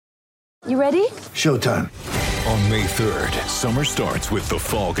You ready? Showtime. On May 3rd, summer starts with The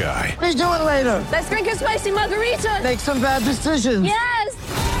Fall Guy. Let's do it later. Let's drink a spicy margarita. Make some bad decisions.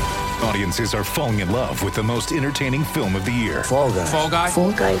 Yes! Audiences are falling in love with the most entertaining film of the year. Fall Guy. Fall Guy?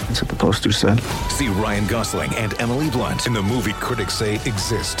 Fall guy. That's what the poster said. See Ryan Gosling and Emily Blunt in the movie critics say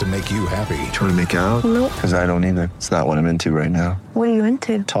exists to make you happy. Trying to make it out? Nope. Because I don't either. It's not what I'm into right now. What are you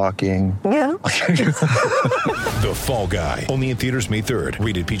into? Talking. Yeah. The Fall Guy. Only in theaters May 3rd.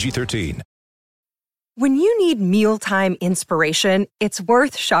 Rated PG-13. When you need mealtime inspiration, it's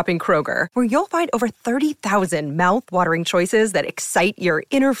worth shopping Kroger, where you'll find over 30,000 mouth-watering choices that excite your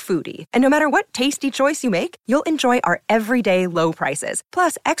inner foodie. And no matter what tasty choice you make, you'll enjoy our everyday low prices,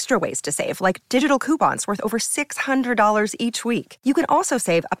 plus extra ways to save, like digital coupons worth over $600 each week. You can also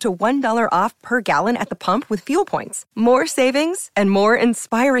save up to $1 off per gallon at the pump with fuel points. More savings and more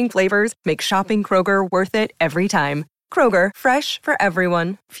inspiring flavors make shopping Kroger worth it every time. Kroger, fresh for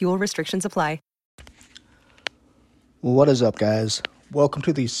everyone. Fuel restrictions apply. What is up, guys? Welcome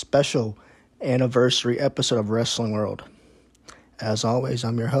to the special anniversary episode of Wrestling World. As always,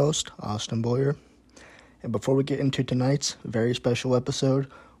 I'm your host, Austin Boyer. And before we get into tonight's very special episode,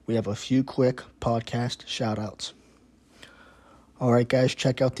 we have a few quick podcast shout-outs. Alright, guys,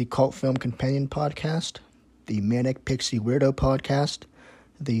 check out the Cult Film Companion podcast, the Manic Pixie Weirdo podcast,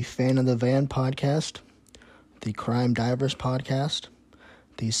 the Fan of the Van podcast, the Crime Divers podcast,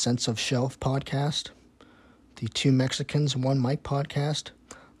 the Sense of Shelf podcast, the Two Mexicans, One Mic podcast,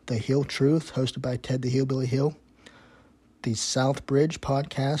 The Heel Truth, hosted by Ted the Hillbilly Hill, the South Bridge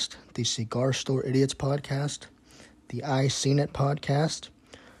podcast, the Cigar Store Idiots podcast, the I Seen It podcast,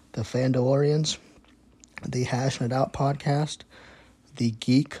 the Fandalorians, the Hashing It Out podcast, the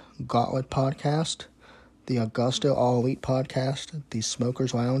Geek Gauntlet podcast, the Augusta All Elite podcast, the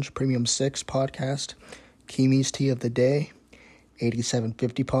Smokers Lounge Premium 6 podcast, Kimi's Tea of the Day,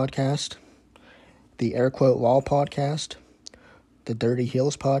 8750 podcast, the Air Quote Law podcast, the Dirty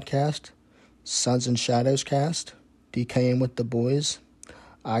Heels podcast, Sons and Shadows cast, DKing with the Boys,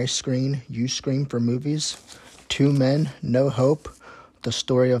 I Screen, You Scream for Movies, Two Men, No Hope, The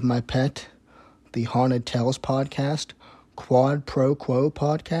Story of My Pet, the Haunted Tales podcast, Quad Pro Quo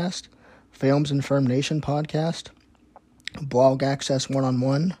podcast, Films Infirm Nation podcast, Blog Access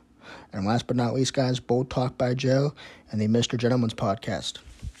One-on-One, and last but not least, guys, Bold Talk by Joe and the Mr. Gentleman's podcast.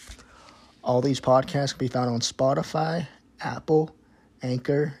 All these podcasts can be found on Spotify, Apple,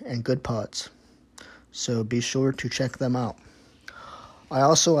 Anchor, and Good Pods. So be sure to check them out. I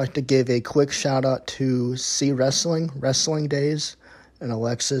also like to give a quick shout out to C Wrestling, Wrestling Days, and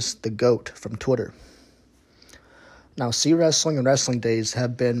Alexis the Goat from Twitter. Now, C Wrestling and Wrestling Days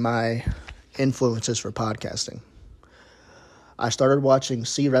have been my influences for podcasting. I started watching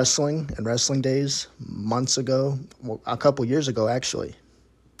C Wrestling and Wrestling Days months ago, well, a couple years ago actually.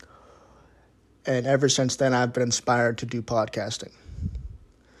 And ever since then, I've been inspired to do podcasting.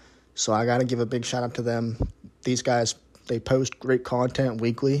 So I got to give a big shout out to them. These guys, they post great content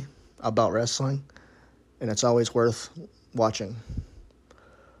weekly about wrestling, and it's always worth watching.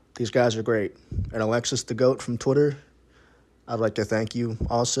 These guys are great. And Alexis the Goat from Twitter, I'd like to thank you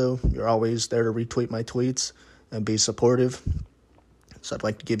also. You're always there to retweet my tweets and be supportive. So I'd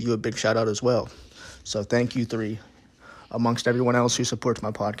like to give you a big shout out as well. So thank you three. Amongst everyone else who supports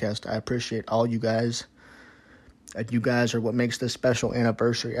my podcast, I appreciate all you guys. And you guys are what makes this special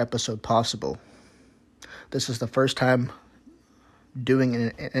anniversary episode possible. This is the first time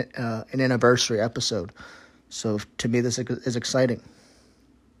doing an anniversary episode. So to me, this is exciting.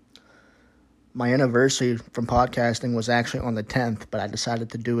 My anniversary from podcasting was actually on the 10th, but I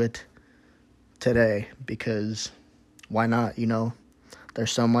decided to do it today because why not? You know,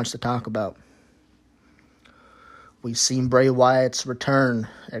 there's so much to talk about. We've seen Bray Wyatt's return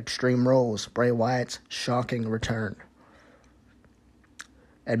at Extreme Rules. Bray Wyatt's shocking return.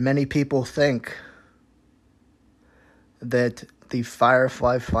 And many people think that the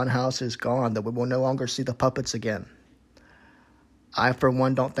Firefly Funhouse is gone, that we will no longer see the puppets again. I, for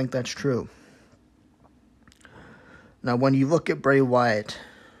one, don't think that's true. Now, when you look at Bray Wyatt,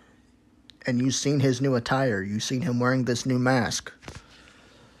 and you've seen his new attire, you've seen him wearing this new mask,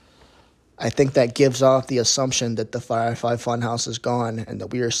 I think that gives off the assumption that the Firefly Funhouse is gone and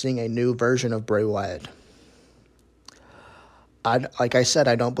that we are seeing a new version of Bray Wyatt. Like I said,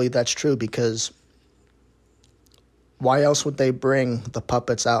 I don't believe that's true because why else would they bring the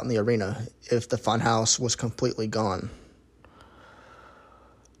puppets out in the arena if the Funhouse was completely gone?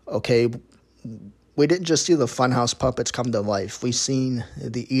 Okay, we didn't just see the Funhouse puppets come to life. We've seen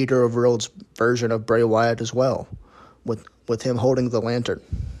the Eater of Worlds version of Bray Wyatt as well, with him holding the lantern.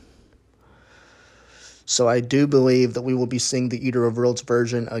 So I do believe that we will be seeing the Eater of Worlds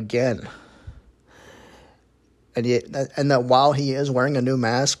version again. And that while he is wearing a new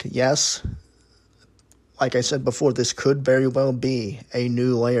mask, yes, like I said before, this could very well be a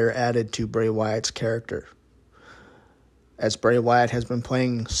new layer added to Bray Wyatt's character. As Bray Wyatt has been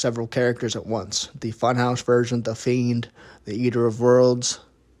playing several characters at once. The Funhouse version, The Fiend, the Eater of Worlds,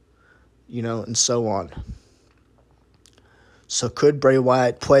 and so on. So could Bray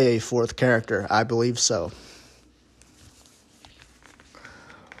Wyatt play a fourth character? I believe so.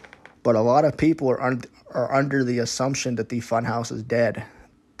 But a lot of people are under the assumption that the Funhouse is dead,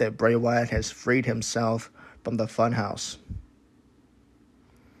 that Bray Wyatt has freed himself from the Funhouse.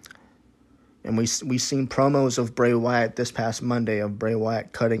 And we seen promos of Bray Wyatt this past Monday, of Bray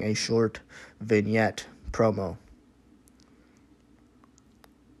Wyatt cutting a short vignette promo.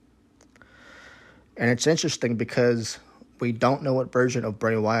 And it's interesting because we don't know what version of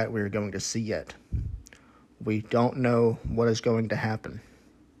Bray Wyatt we're going to see yet. We don't know what is going to happen.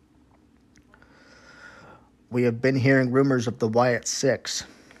 We have been hearing rumors of the Wyatt Six.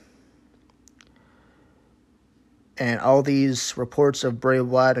 And all these reports of Bray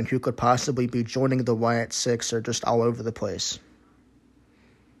Wyatt and who could possibly be joining the Wyatt Six are just all over the place.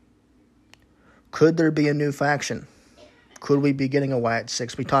 Could there be a new faction? Could we be getting a Wyatt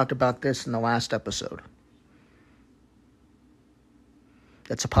Six? We talked about this in the last episode.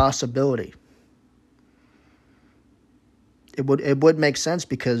 That's a possibility. It would make sense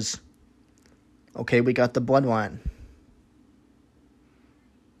because, okay, we got the Bloodline.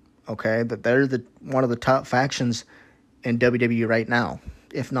 Okay, but they're one of the top factions in WWE right now,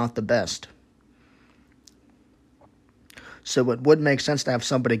 if not the best. So it would make sense to have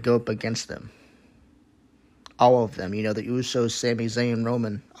somebody go up against them. All of them, the Usos, Sami Zayn,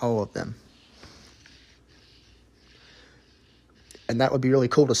 Roman, all of them. And that would be really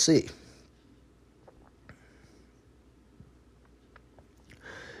cool to see.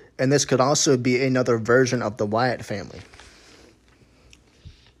 And this could also be another version of the Wyatt family,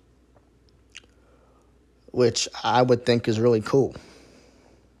 which I would think is really cool.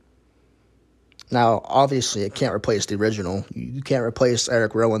 Now, obviously, it can't replace the original. You can't replace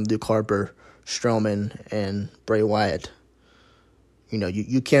Eric Rowan, Luke Harper, Strowman, and Bray Wyatt.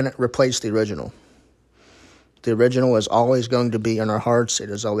 You can't replace the original. The original is always going to be in our hearts.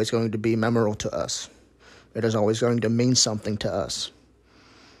 It is always going to be memorable to us. It is always going to mean something to us.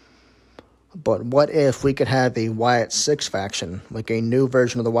 But what if we could have a Wyatt Six faction, like a new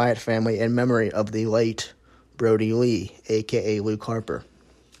version of the Wyatt family in memory of the late Brody Lee, a.k.a. Luke Harper?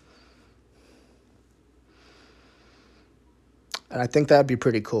 And I think that would be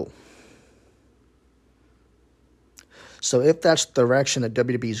pretty cool. So if that's the direction that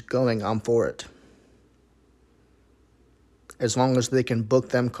WWE is going, I'm for it. As long as they can book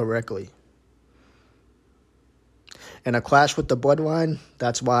them correctly. And a clash with the Bloodline,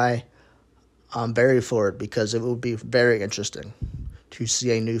 that's why I'm very for it, because it will be very interesting to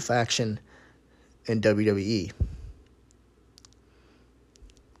see a new faction in WWE.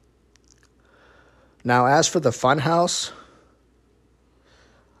 Now, as for the Funhouse,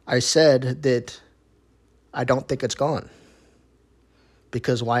 I said that I don't think it's gone.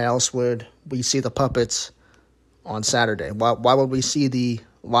 Because why else would we see the puppets on Saturday? Why would we see the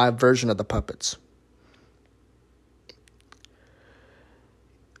live version of the puppets?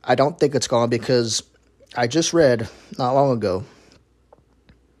 I don't think it's gone because I just read not long ago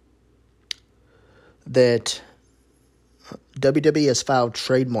that WWE has filed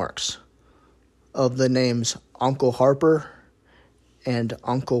trademarks of the names Uncle Harper and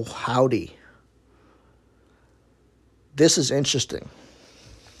Uncle Howdy. This is interesting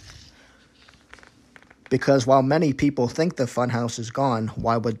because while many people think the Funhouse is gone,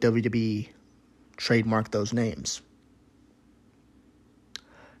 why would WWE trademark those names?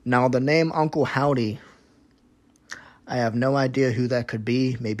 Now, the name Uncle Howdy, I have no idea who that could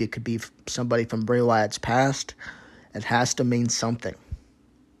be. Maybe it could be somebody from Bray Wyatt's past. It has to mean something.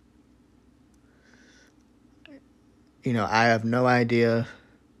 I have no idea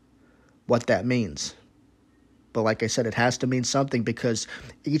what that means. But like I said, it has to mean something because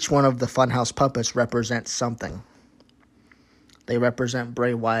each one of the Funhouse puppets represents something. They represent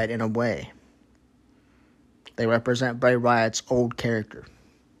Bray Wyatt in a way. They represent Bray Wyatt's old character.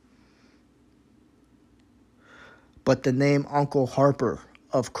 But the name Uncle Harper,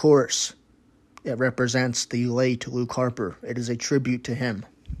 of course, it represents the late Luke Harper. It is a tribute to him.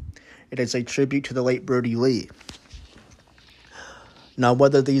 It is a tribute to the late Brody Lee. Now,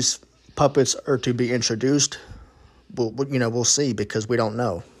 whether these puppets are to be introduced, we'll see because we don't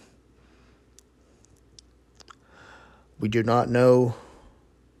know. We do not know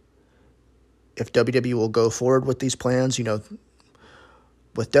if WWE will go forward with these plans.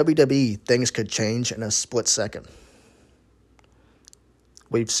 With WWE, things could change in a split second.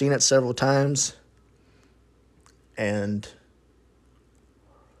 We've seen it several times, and,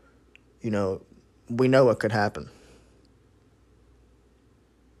 we know it could happen.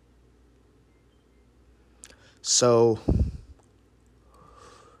 So,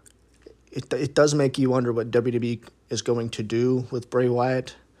 it does make you wonder what WWE is going to do with Bray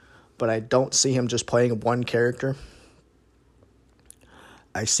Wyatt, but I don't see him just playing one character.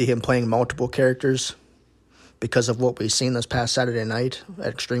 I see him playing multiple characters because of what we've seen this past Saturday night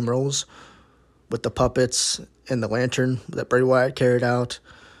at Extreme Rules with the puppets and the lantern that Bray Wyatt carried out.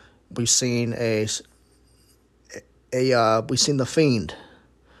 We've seen we've seen the Fiend.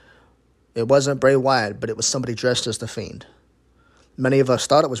 It wasn't Bray Wyatt, but it was somebody dressed as the Fiend. Many of us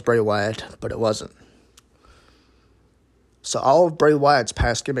thought it was Bray Wyatt, but it wasn't. So all of Bray Wyatt's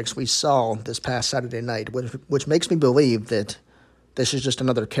past gimmicks we saw this past Saturday night, which makes me believe that this is just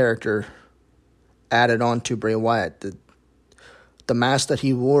another character added on to Bray Wyatt. The mask that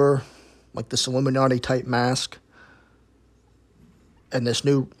he wore, like this Illuminati type mask, and this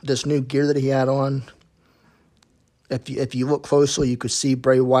new gear that he had on. If you look closely, you could see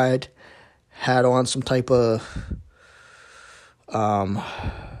Bray Wyatt had on some type of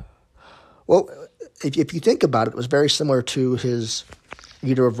if you think about it, it was very similar to his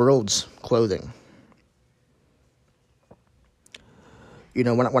Eater of Worlds clothing.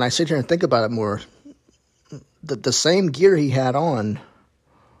 When I sit here and think about it more, the same gear he had on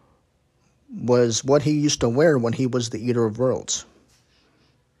was what he used to wear when he was the Eater of Worlds.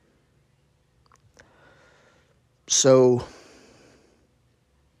 So,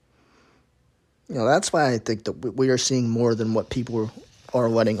 that's why I think that we are seeing more than what people are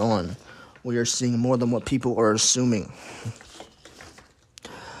letting on. We are seeing more than what people are assuming.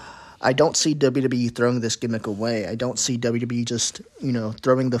 I don't see WWE throwing this gimmick away. I don't see WWE just,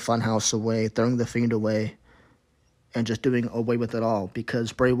 throwing the Funhouse away, throwing the Fiend away, and just doing away with it all.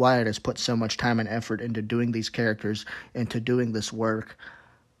 Because Bray Wyatt has put so much time and effort into doing these characters, into doing this work.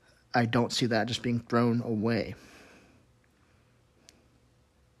 I don't see that just being thrown away.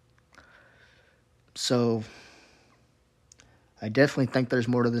 So, I definitely think there's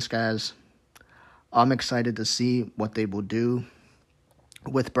more to this, guys. I'm excited to see what they will do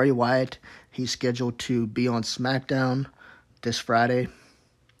with Bray Wyatt. He's scheduled to be on SmackDown this Friday.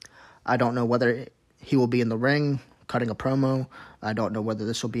 I don't know whether he will be in the ring cutting a promo. I don't know whether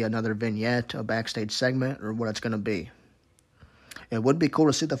this will be another vignette, a backstage segment, or what it's going to be. It would be cool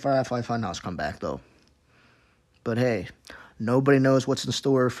to see the Firefly Funhouse come back, though. But hey, nobody knows what's in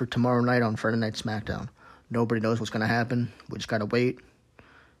store for tomorrow night on Friday Night SmackDown. Nobody knows what's going to happen. We just got to wait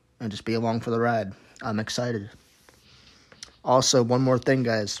and just be along for the ride. I'm excited. Also, one more thing,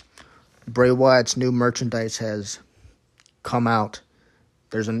 guys. Bray Wyatt's new merchandise has come out.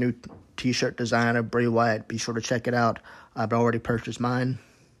 There's a new t-shirt design of Bray Wyatt. Be sure to check it out. I've already purchased mine.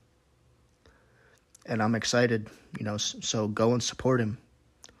 And I'm excited, so go and support him.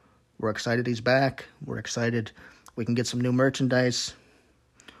 We're excited he's back. We're excited we can get some new merchandise.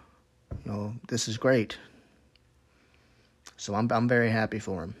 This is great. So I'm very happy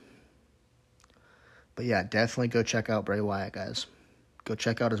for him. But yeah, definitely go check out Bray Wyatt, guys. Go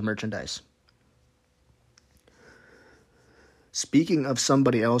check out his merchandise. Speaking of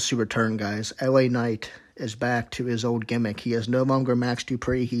somebody else who returned, guys, LA Knight is back to his old gimmick. He is no longer Max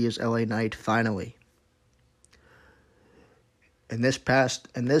Dupree. He is LA Knight, finally. And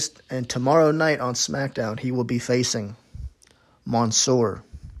tomorrow night on SmackDown, he will be facing Mansoor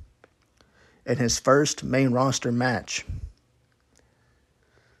in his first main roster match.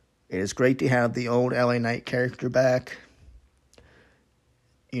 It is great to have the old LA Knight character back.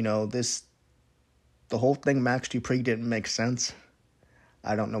 The whole thing Max Dupree didn't make sense.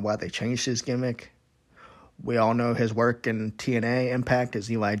 I don't know why they changed his gimmick. We all know his work in TNA Impact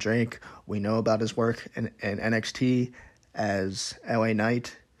as Eli Drake. We know about his work in NXT as LA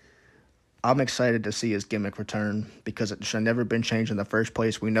Knight. I'm excited to see his gimmick return because it should have never been changed in the first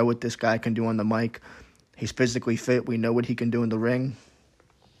place. We know what this guy can do on the mic. He's physically fit. We know what he can do in the ring.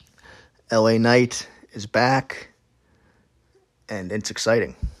 LA Knight is back, and it's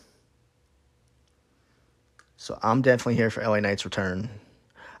exciting. So I'm definitely here for LA Knight's return.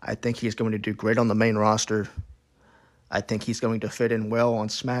 I think he's going to do great on the main roster. I think he's going to fit in well on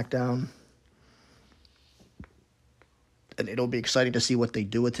SmackDown. And it'll be exciting to see what they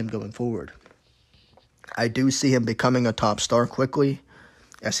do with him going forward. I do see him becoming a top star quickly,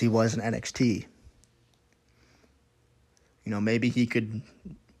 as he was in NXT. Maybe he could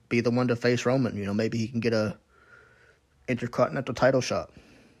be the one to face Roman. Maybe he can get a Intercontinental title shot.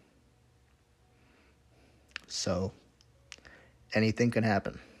 So anything can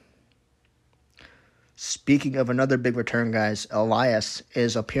happen. Speaking of another big return, guys, Elias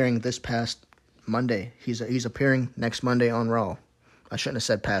is appearing this past Monday. He's appearing next Monday on Raw. I shouldn't have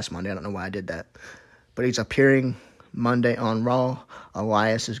said past Monday. I don't know why I did that. But he's appearing Monday on Raw.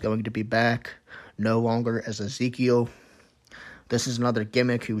 Elias is going to be back, no longer as Ezekiel. This is another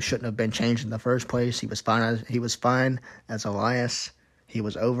gimmick who shouldn't have been changed in the first place. He was fine as Elias. He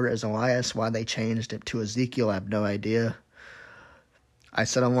was over as Elias. Why they changed it to Ezekiel, I have no idea. I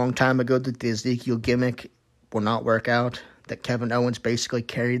said a long time ago that the Ezekiel gimmick will not work out, that Kevin Owens basically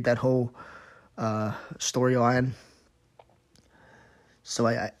carried that whole storyline. So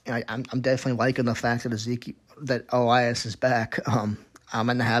I'm definitely liking the fact that Elias is back. I'm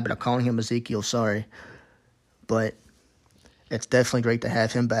in the habit of calling him Ezekiel, sorry. But it's definitely great to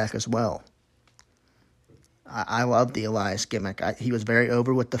have him back as well. I love the Elias gimmick. He was very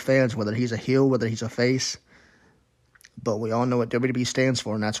over with the fans, whether he's a heel, whether he's a face. But we all know what WWE stands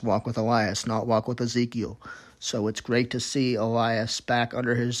for, and that's walk with Elias, not walk with Ezekiel. So it's great to see Elias back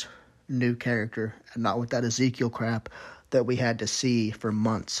under his new character and not with that Ezekiel crap that we had to see for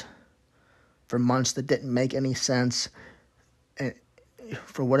months. For months that didn't make any sense. And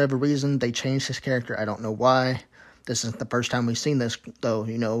for whatever reason, they changed his character. I don't know why. This isn't the first time we've seen this,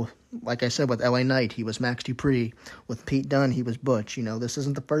 though. Like I said, with LA Knight, he was Max Dupree. With Pete Dunne, he was Butch. This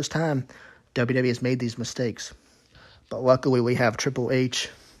isn't the first time WWE has made these mistakes. But luckily, we have Triple H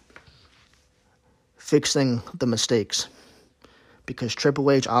fixing the mistakes. Because Triple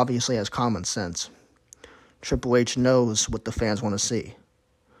H obviously has common sense. Triple H knows what the fans want to see.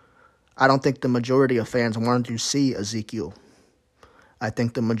 I don't think the majority of fans wanted to see Ezekiel. I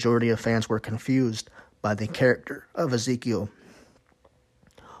think the majority of fans were confused by the character of Ezekiel.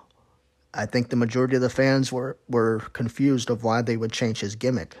 I think the majority of the fans were confused of why they would change his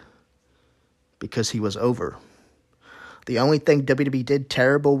gimmick. Because he was over. The only thing WWE did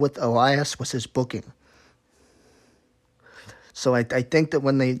terrible with Elias was his booking. So I think that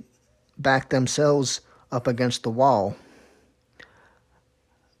when they backed themselves up against the wall,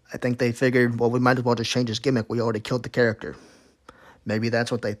 I think they figured, well, we might as well just change his gimmick. We already killed the character. Maybe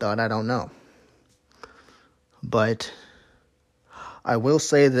that's what they thought. I don't know. But I will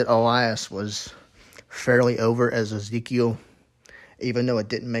say that Elias was fairly over as Ezekiel. Even though it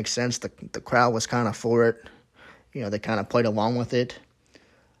didn't make sense, the crowd was kind of for it. They kind of played along with it.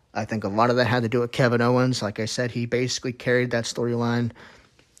 I think a lot of that had to do with Kevin Owens. Like I said, he basically carried that storyline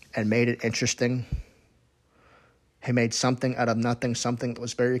and made it interesting. He made something out of nothing, something that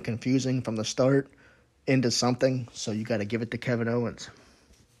was very confusing from the start into something. So you got to give it to Kevin Owens.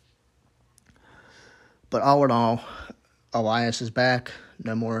 But all in all, Elias is back.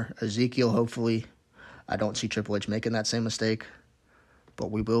 No more Ezekiel, hopefully. I don't see Triple H making that same mistake.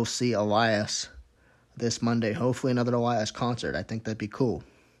 But we will see Elias this Monday. Hopefully another Elias concert. I think that'd be cool.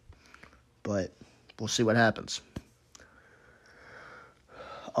 But we'll see what happens.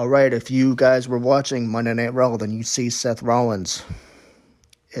 Alright, if you guys were watching Monday Night Raw, then you see Seth Rollins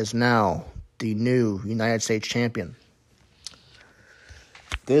is now the new United States Champion.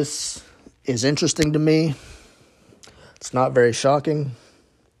 This is interesting to me. It's not very shocking.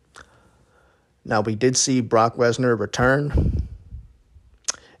 Now, we did see Brock Lesnar return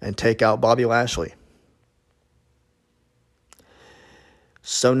and take out Bobby Lashley.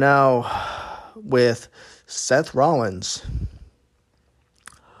 So now, with Seth Rollins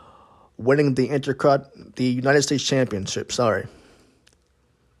winning the United States Championship,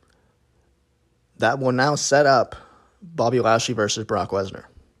 that will now set up Bobby Lashley versus Brock Lesnar.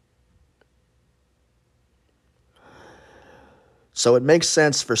 So it makes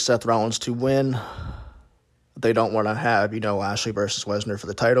sense for Seth Rollins to win. They don't want to have, Lashley versus Lesnar for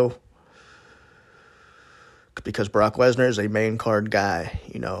the title. Because Brock Lesnar is a main card guy.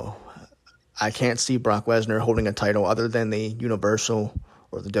 I can't see Brock Lesnar holding a title other than the Universal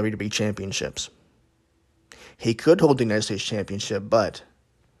or the WWE Championships. He could hold the United States Championship, but,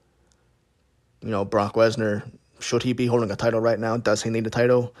 Brock Lesnar, should he be holding a title right now? Does he need a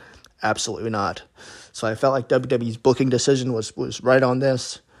title? Absolutely not. So I felt like WWE's booking decision was right on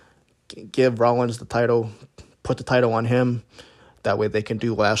this. Give Rollins the title, put the title on him. That way they can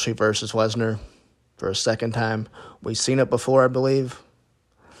do Lashley versus Lesnar for a second time. We've seen it before, I believe.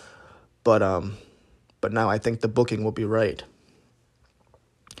 But now I think the booking will be right.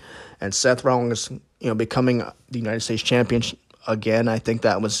 And Seth Rollins, becoming the United States Champion again, I think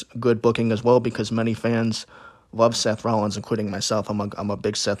that was good booking as well because many fans love Seth Rollins, including myself. I'm a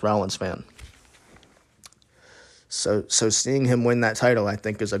big Seth Rollins fan. So seeing him win that title, I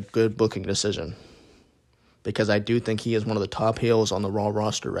think, is a good booking decision. Because I do think he is one of the top heels on the Raw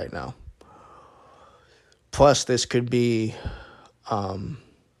roster right now. Plus, this could be a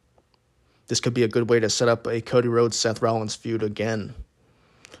good way to set up a Cody Rhodes Seth Rollins feud again,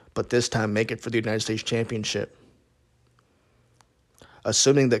 but this time make it for the United States Championship.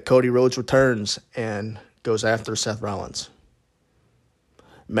 Assuming that Cody Rhodes returns and goes after Seth Rollins.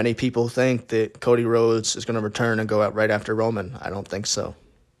 Many people think that Cody Rhodes is going to return and go out right after Roman. I don't think so.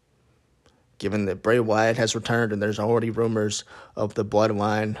 Given that Bray Wyatt has returned and there's already rumors of the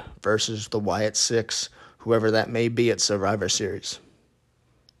Bloodline versus the Wyatt Six, whoever that may be at Survivor Series.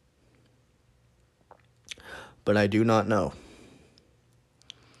 But I do not know.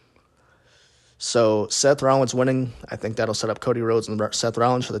 So Seth Rollins winning, I think that'll set up Cody Rhodes and Seth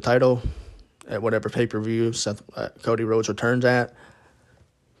Rollins for the title at whatever pay-per-view Cody Rhodes returns at.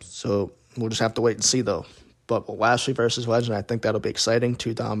 So we'll just have to wait and see, though. But Lashley versus Legend, I think that'll be exciting.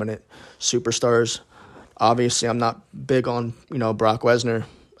 Two dominant superstars. Obviously, I'm not big on, Brock Lesnar.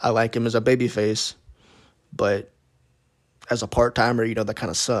 I like him as a babyface. But as a part-timer, that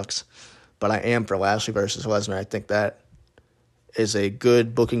kind of sucks. But I am for Lashley versus Lesnar. I think that is a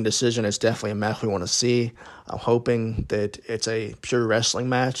good booking decision. It's definitely a match we want to see. I'm hoping that it's a pure wrestling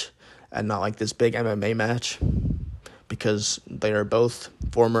match and not like this big MMA match, because they are both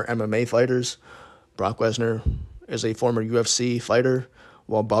former MMA fighters. Brock Lesnar is a former UFC fighter,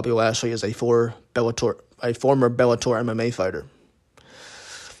 while Bobby Lashley is a former Bellator MMA fighter.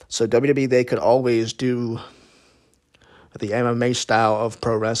 So WWE, they could always do the MMA style of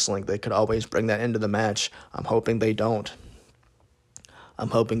pro wrestling. They could always bring that into the match. I'm hoping they don't. I'm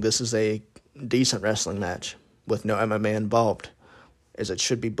hoping this is a decent wrestling match with no MMA involved, as it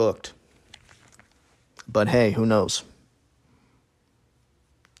should be booked. But hey, who knows?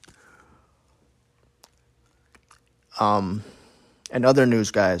 And other news,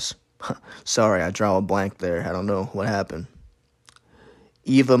 guys. Sorry, I draw a blank there. I don't know what happened.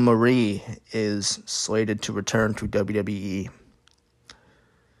 Eva Marie is slated to return to WWE.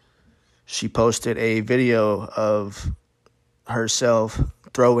 She posted a video of herself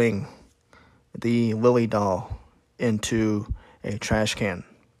throwing the Lily doll into a trash can,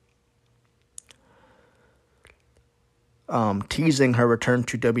 teasing her return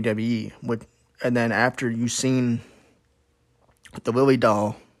to WWE. And then after you've seen the Lily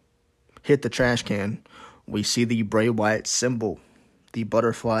doll hit the trash can, we see the Bray Wyatt symbol, the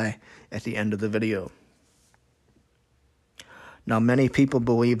butterfly, at the end of the video. Now, many people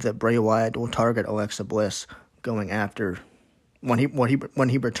believe that Bray Wyatt will target Alexa Bliss going after when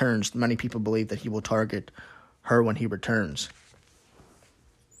he returns. Many people believe that he will target her when he returns,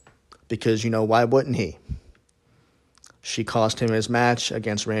 because why wouldn't he? She cost him his match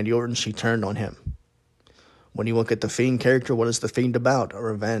against Randy Orton. She turned on him. When you look at the Fiend character, what is the Fiend about? A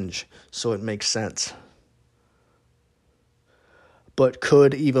revenge. So it makes sense. But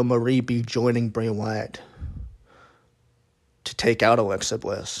could Eva Marie be joining Bray Wyatt to take out Alexa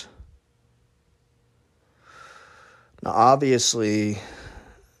Bliss? Now, obviously,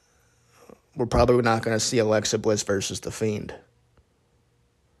 we're probably not going to see Alexa Bliss versus The Fiend.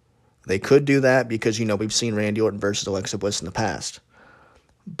 They could do that because, we've seen Randy Orton versus Alexa Bliss in the past.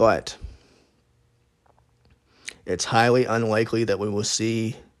 But it's highly unlikely that we will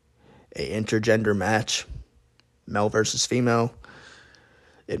see an intergender match, male versus female.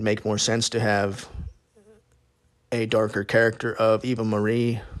 It'd make more sense to have a darker character of Eva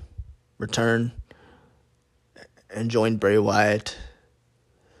Marie return and join Bray Wyatt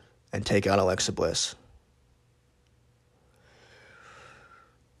and take out Alexa Bliss.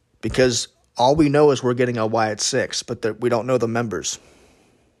 Because all we know is we're getting a Wyatt Six, but we don't know the members.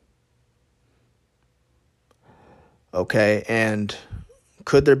 Okay, and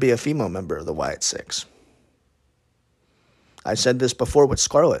could there be a female member of the Wyatt Six? I said this before with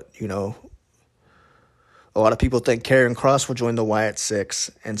Scarlett, A lot of people think Karrion Kross will join the Wyatt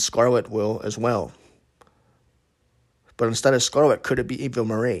Six, and Scarlett will as well. But instead of Scarlett, could it be Eva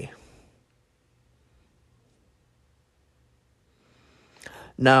Marie?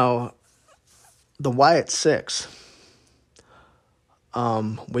 Now, the Wyatt Six,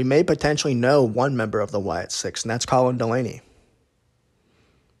 we may potentially know one member of the Wyatt Six, and that's Colin Delaney.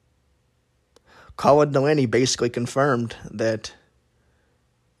 Colin Delaney basically confirmed that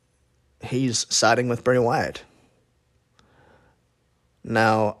he's siding with Bray Wyatt.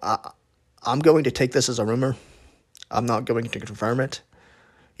 Now, I'm going to take this as a rumor. I'm not going to confirm it.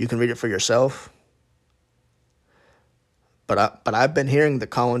 You can read it for yourself. But I've been hearing that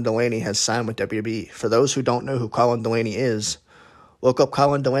Colin Delaney has signed with WWE. For those who don't know who Colin Delaney is, look up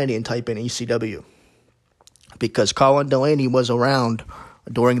Colin Delaney and type in ECW. Because Colin Delaney was around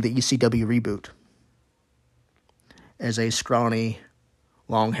during the ECW reboot as a scrawny,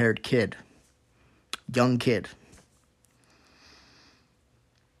 long-haired kid young kid.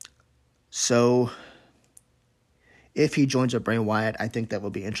 So, if he joins up Bray Wyatt, I think that will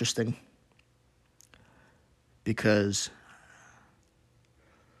be interesting. Because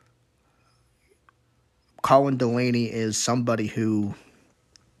Colin Delaney is somebody who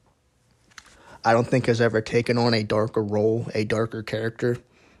I don't think has ever taken on a darker role, a darker character.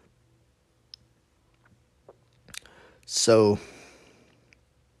 So,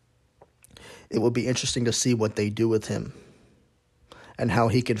 it will be interesting to see what they do with him and how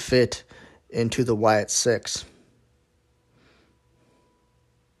he can fit into the Wyatt Six.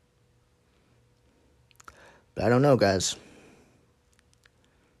 But I don't know, guys.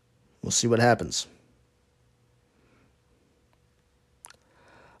 We'll see what happens.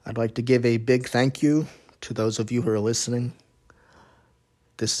 I'd like to give a big thank you to those of you who are listening.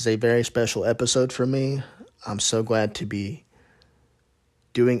 This is a very special episode for me. I'm so glad to be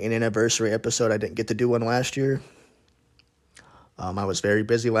doing an anniversary episode. I didn't get to do one last year. I was very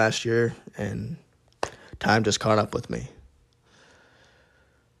busy last year, and time just caught up with me.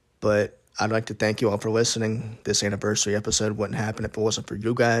 But I'd like to thank you all for listening. This anniversary episode wouldn't happen if it wasn't for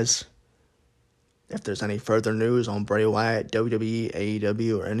you guys. If there's any further news on Bray Wyatt, WWE,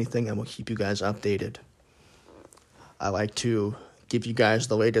 AEW, or anything, I will keep you guys updated. I like to give you guys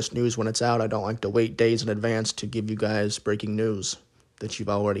the latest news when it's out. I don't like to wait days in advance to give you guys breaking news that you've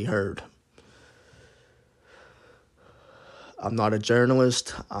already heard. I'm not a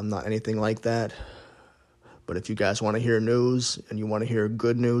journalist. I'm not anything like that. But if you guys want to hear news and you want to hear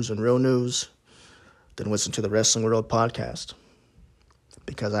good news and real news, then listen to the Wrestling World podcast.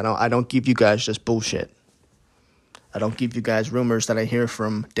 Because I don't give you guys just bullshit. I don't give you guys rumors that I hear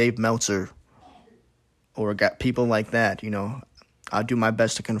from Dave Meltzer or got people like that, I'll do my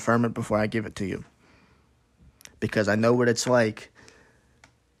best to confirm it before I give it to you. Because I know what it's like,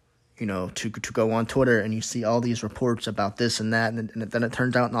 to go on Twitter and you see all these reports about this and that, and then it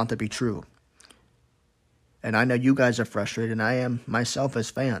turns out not to be true. And I know you guys are frustrated, and I am myself as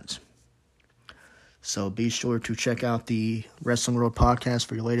fans. So be sure to check out the Wrestling World podcast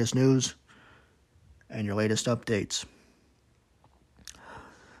for your latest news and your latest updates.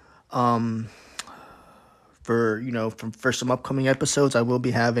 For some upcoming episodes, I will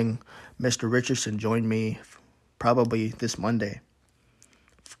be having Mr. Richardson join me probably this Monday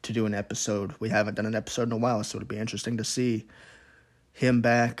to do an episode. We haven't done an episode in a while, so it'll be interesting to see him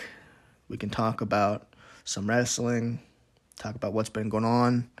back. We can talk about some wrestling, talk about what's been going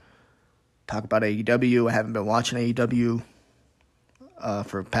on, talk about AEW. I haven't been watching AEW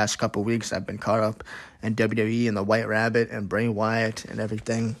for the past couple weeks. I've been caught up in WWE and the White Rabbit and Bray Wyatt and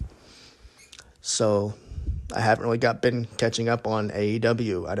everything. So I haven't really been catching up on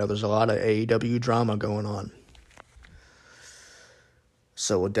AEW. I know there's a lot of AEW drama going on.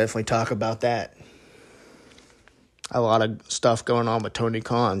 So we'll definitely talk about that. A lot of stuff going on with Tony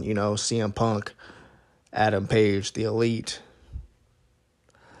Khan, CM Punk, Adam Page, The Elite.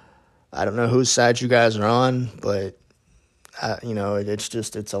 I don't know whose side you guys are on, but,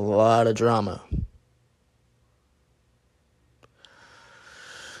 it's a lot of drama.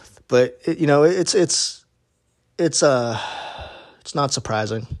 But, it's not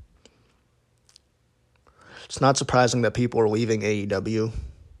surprising. It's not surprising that people are leaving AEW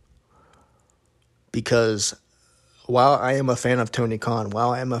because while I am a fan of Tony Khan,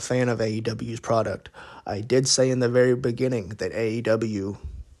 while I am a fan of AEW's product, I did say in the very beginning that AEW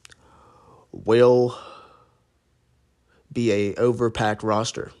will be a overpacked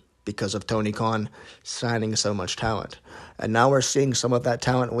roster because of Tony Khan signing so much talent. And now we're seeing some of that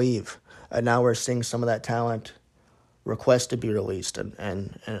talent leave. And now we're seeing some of that talent request to be released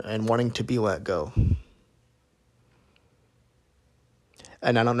and wanting to be let go.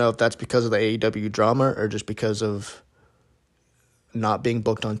 And I don't know if that's because of the AEW drama or just because of not being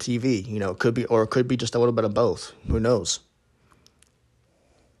booked on TV. It could be just a little bit of both. Who knows?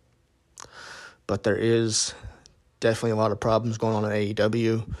 But there is definitely a lot of problems going on in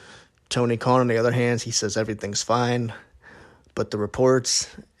AEW. Tony Khan, on the other hand, he says everything's fine. But the reports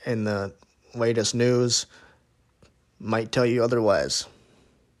and the latest news might tell you otherwise.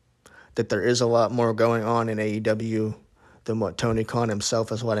 That there is a lot more going on in AEW than what Tony Khan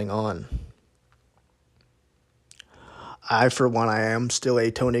himself is letting on. I, for one, I am still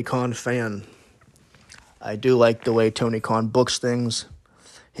a Tony Khan fan. I do like the way Tony Khan books things.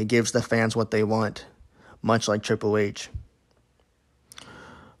 He gives the fans what they want, much like Triple H.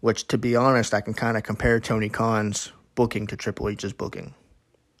 Which, to be honest, I can kind of compare Tony Khan's booking to Triple H's booking.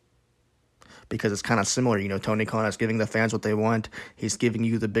 Because it's kind of similar, Tony Khan is giving the fans what they want. He's giving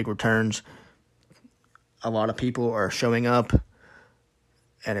you the big returns. A lot of people are showing up,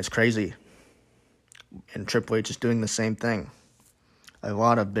 and it's crazy. And Triple H is doing the same thing. A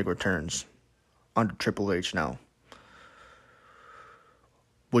lot of big returns under Triple H now.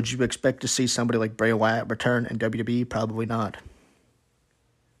 Would you expect to see somebody like Bray Wyatt return in WWE? Probably not.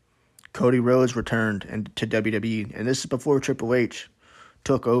 Cody Rhodes returned to WWE, and this is before Triple H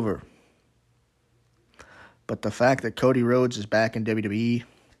took over. But the fact that Cody Rhodes is back in WWE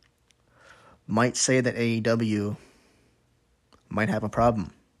might say that AEW might have a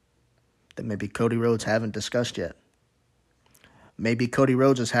problem that maybe Cody Rhodes haven't discussed yet. Maybe Cody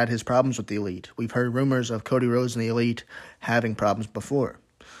Rhodes has had his problems with the Elite. We've heard rumors of Cody Rhodes and the Elite having problems before.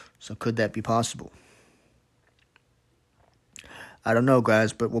 So could that be possible? I don't know,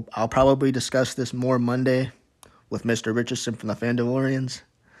 guys, but I'll probably discuss this more Monday with Mr. Richardson from the Fandalorians.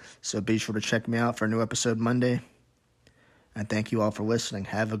 So be sure to check me out for a new episode Monday. And thank you all for listening.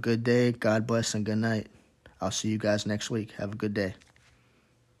 Have a good day. God bless and good night. I'll see you guys next week. Have a good day.